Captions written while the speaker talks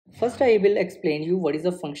First, I will explain you what is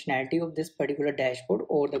the functionality of this particular dashboard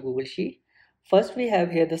or the Google Sheet. First, we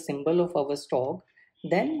have here the symbol of our stock.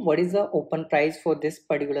 Then what is the open price for this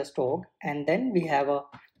particular stock, and then we have a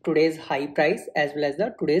today's high price as well as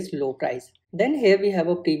the today's low price. Then here we have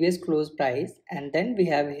a previous close price, and then we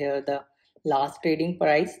have here the last trading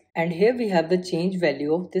price, and here we have the change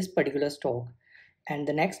value of this particular stock. And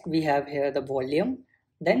the next we have here the volume.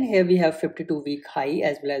 Then here we have 52-week high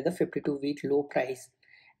as well as the 52-week low price.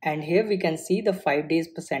 And here we can see the 5 days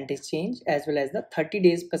percentage change as well as the 30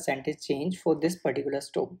 days percentage change for this particular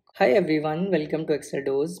stock. Hi everyone, welcome to Excel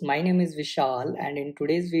Dose. My name is Vishal, and in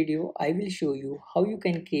today's video I will show you how you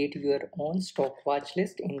can create your own stock watch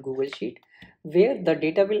list in Google Sheet where the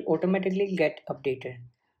data will automatically get updated.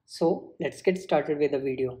 So let's get started with the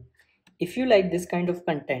video. If you like this kind of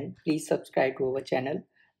content, please subscribe to our channel.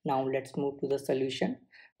 Now let's move to the solution.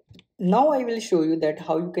 Now I will show you that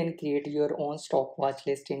how you can create your own stock watch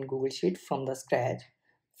list in Google Sheet from the scratch.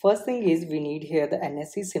 First thing is we need here the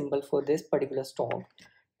NSE symbol for this particular stock.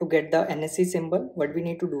 To get the NSE symbol, what we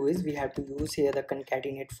need to do is we have to use here the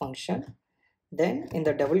concatenate function. Then in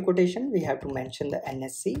the double quotation, we have to mention the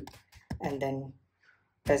NSE and then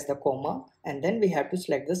press the comma, and then we have to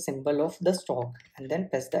select the symbol of the stock and then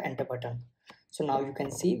press the enter button. So now you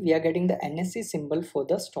can see we are getting the NSE symbol for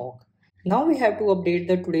the stock. Now we have to update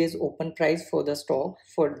the today's open price for the stock.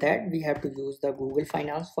 For that we have to use the Google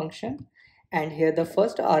Finance function, and here the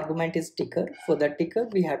first argument is ticker. For the ticker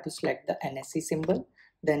we have to select the NSE symbol,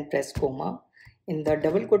 then press comma. In the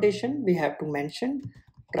double quotation we have to mention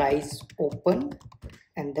price open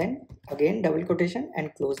and then again double quotation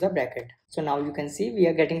and close the bracket. So now you can see we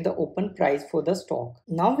are getting the open price for the stock.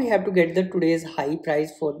 Now we have to get the today's high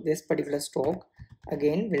price for this particular stock.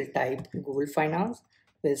 Again we'll type Google Finance.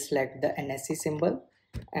 We'll select the NSE symbol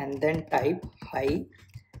and then type high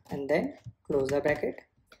and then close the bracket.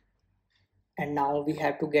 And now we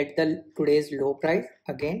have to get the today's low price.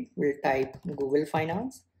 Again we'll type Google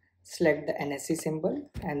Finance, select the NSE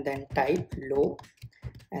symbol and then type low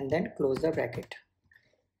and then close the bracket.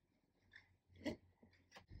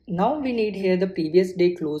 Now we need here the previous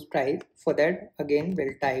day close price. For that again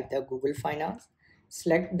we'll type the Google Finance,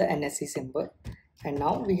 select the NSE symbol, and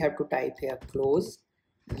now we have to type here close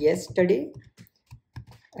yesterday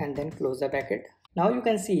and then close the bracket. Now you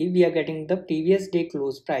can see we are getting the previous day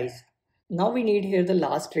close price. Now we need here the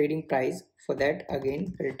last trading price. For that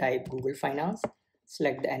again we'll type Google Finance,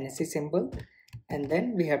 select the NSE symbol, and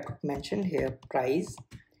then we have to mention here price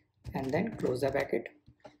and then close the bracket.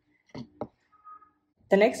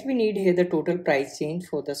 The next we need here the total price change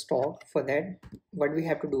for the stock. For that what we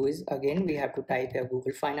have to do is again we have to type here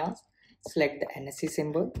Google Finance, select the NSE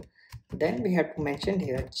symbol, then we have to mention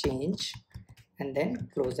here change and then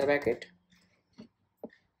close the bracket.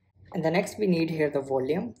 And the next we need here the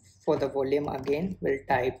volume. For the volume again we'll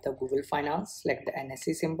type the Google Finance, select the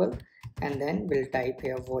NSE symbol, and then we'll type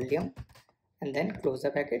here volume and then close the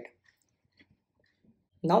bracket.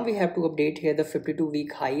 Now we have to update here the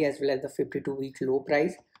 52-week high as well as the 52-week low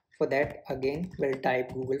price. For that again we'll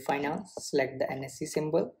type Google Finance, select the NSE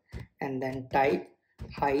symbol and then type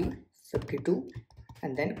high 52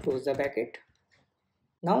 and then close the bracket.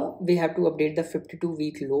 Now we have to update the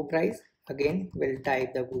 52-week low price. Again we'll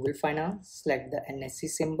type the Google Finance, select the NSE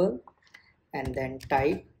symbol and then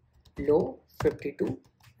type low 52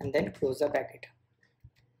 and then close the bracket.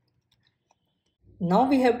 Now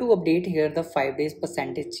we have to update here the 5 days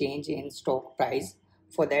percentage change in stock price.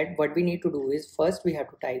 For that what we need to do is first we have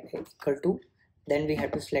to type equal to, then we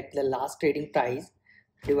have to select the last trading price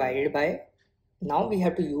divided by. Now we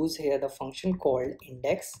have to use here the function called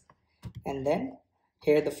index, and then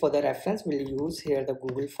here for the reference we'll use here the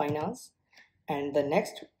Google Finance, and the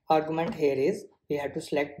next argument here is we have to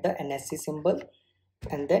select the NSE symbol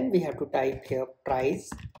and then we have to type here price,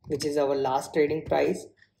 which is our last trading price.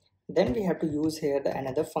 Then we have to use here the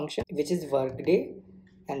another function which is workday,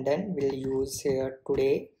 and then we'll use here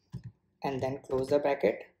today and then close the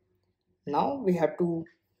bracket. Now we have to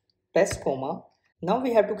press comma. Now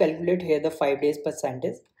we have to calculate here the 5 days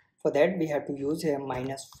percentage. For that we have to use here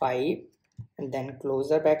 -5 and then close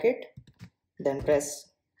the bracket, then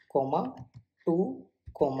press comma 2,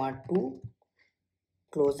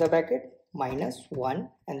 close the bracket, -1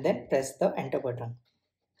 and then press the enter button.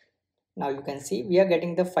 Now you can see we are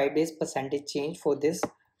getting the 5 days percentage change for this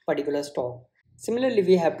particular stock. Similarly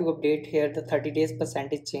we have to update here the 30 days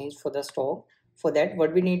percentage change for the stock. For that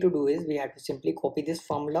what we need to do is we have to simply copy this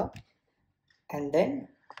formula and then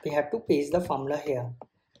we have to paste the formula here.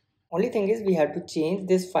 Only thing is we have to change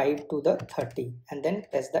this 5 to the 30 and then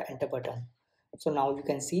press the enter button. So now you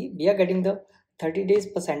can see we are getting the 30 days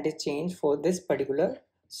percentage change for this particular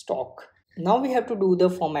stock. Now we have to do the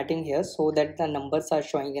formatting here so that the numbers are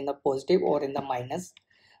showing in the positive or in the minus.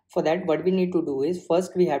 For that, what we need to do is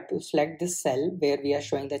first we have to select this cell where we are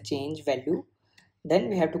showing the change value. Then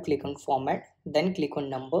we have to click on format, then click on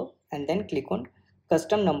number, and then click on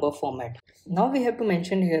custom number format. Now we have to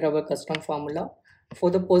mention here our custom formula. For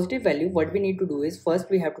the positive value, what we need to do is first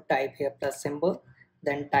we have to type here plus symbol,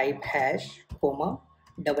 then type hash, comma,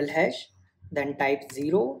 double hash, then type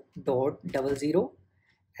 0.00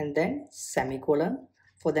 and then semicolon.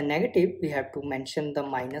 For the negative, we have to mention the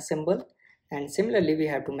minus symbol, and similarly we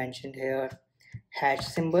have to mention here hash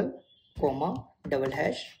symbol, comma, double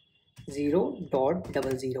hash,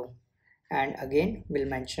 0.00, and again we'll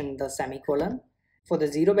mention the semicolon. For the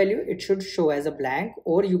 0 value, it should show as a blank,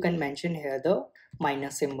 or you can mention here the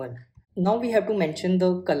minus symbol. Now we have to mention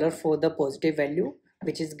the color for the positive value,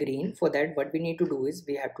 which is green. For that, what we need to do is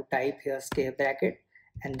we have to type here square bracket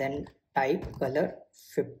and then type color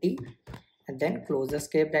 50 and then close the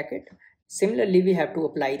square bracket. Similarly, we have to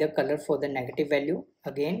apply the color for the negative value.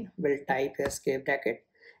 Again, we'll type here square bracket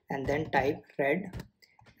and then type red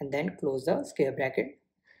and then close the square bracket,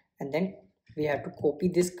 and then we have to copy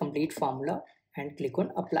this complete formula and click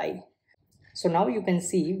on apply. So now you can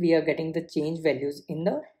see we are getting the change values in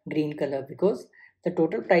the green color because the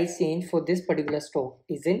total price change for this particular stock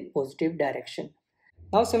is in positive direction.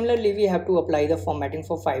 Now similarly we have to apply the formatting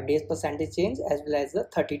for 5 days percentage change as well as the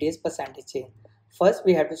 30 days percentage change. First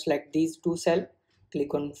we have to select these two cells,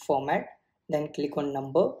 click on format, then click on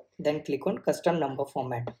number, then click on custom number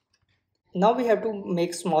format. Now we have to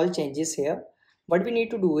make small changes here. What we need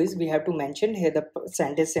to do is we have to mention here the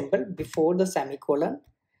percentage symbol before the semicolon,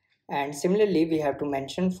 and similarly we have to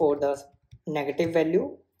mention for the negative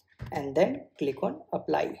value and then click on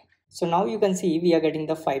apply. So now you can see we are getting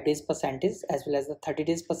the 5 days percentage as well as the 30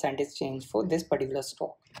 days percentage change for this particular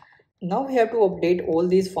stock. Now we have to update all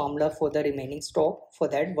these formula for the remaining stock. For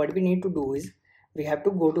that, what we need to do is we have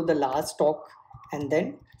to go to the last stock and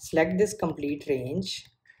then select this complete range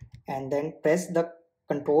and then press the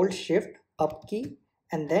Control Shift up key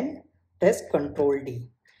and then press Control D.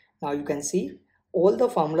 Now you can see all the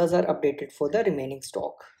formulas are updated for the remaining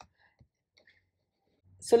stock.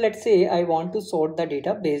 So let's say I want to sort the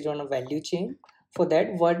data based on a value chain. For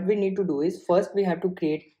that, what we need to do is first we have to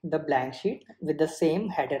create the blank sheet with the same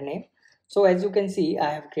header name. So as you can see,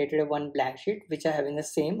 I have created one blank sheet which are having the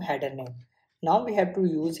same header name. Now we have to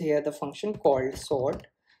use here the function called sort,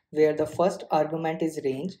 where the first argument is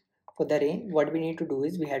range. For the range, what we need to do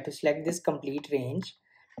is we have to select this complete range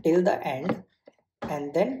till the end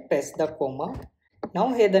and then press the comma.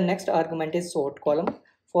 Now here the next argument is sort column.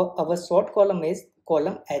 For our sort column is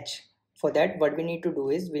column H. For that, what we need to do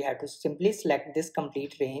is we have to simply select this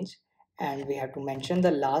complete range and we have to mention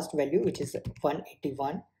the last value, which is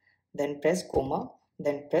 181, then press comma,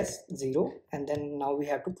 then press 0, and then now we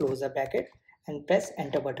have to close the bracket and press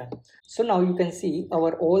enter button. So now you can see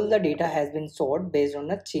our all the data has been sorted based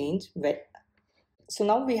on a change. So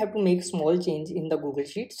now we have to make small change in the Google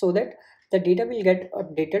Sheet so that the data will get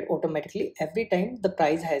updated automatically every time the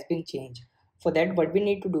price has been changed. For that, what we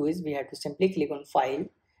need to do is we have to simply click on file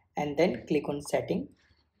and then click on setting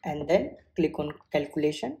and then click on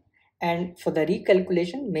calculation, and for the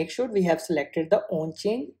recalculation make sure we have selected the on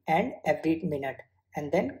change and every minute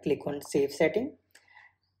and then click on save setting.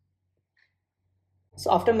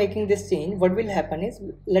 So after making this change, what will happen is,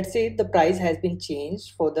 let's say the price has been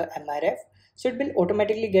changed for the MRF, so it will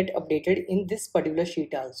automatically get updated in this particular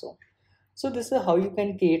sheet also. So this is how you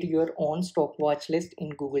can create your own stock watch list in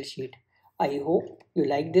Google Sheet. I hope you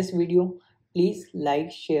like this video. Please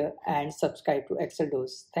like, share and subscribe to Excel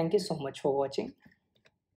Dose. Thank you so much for watching.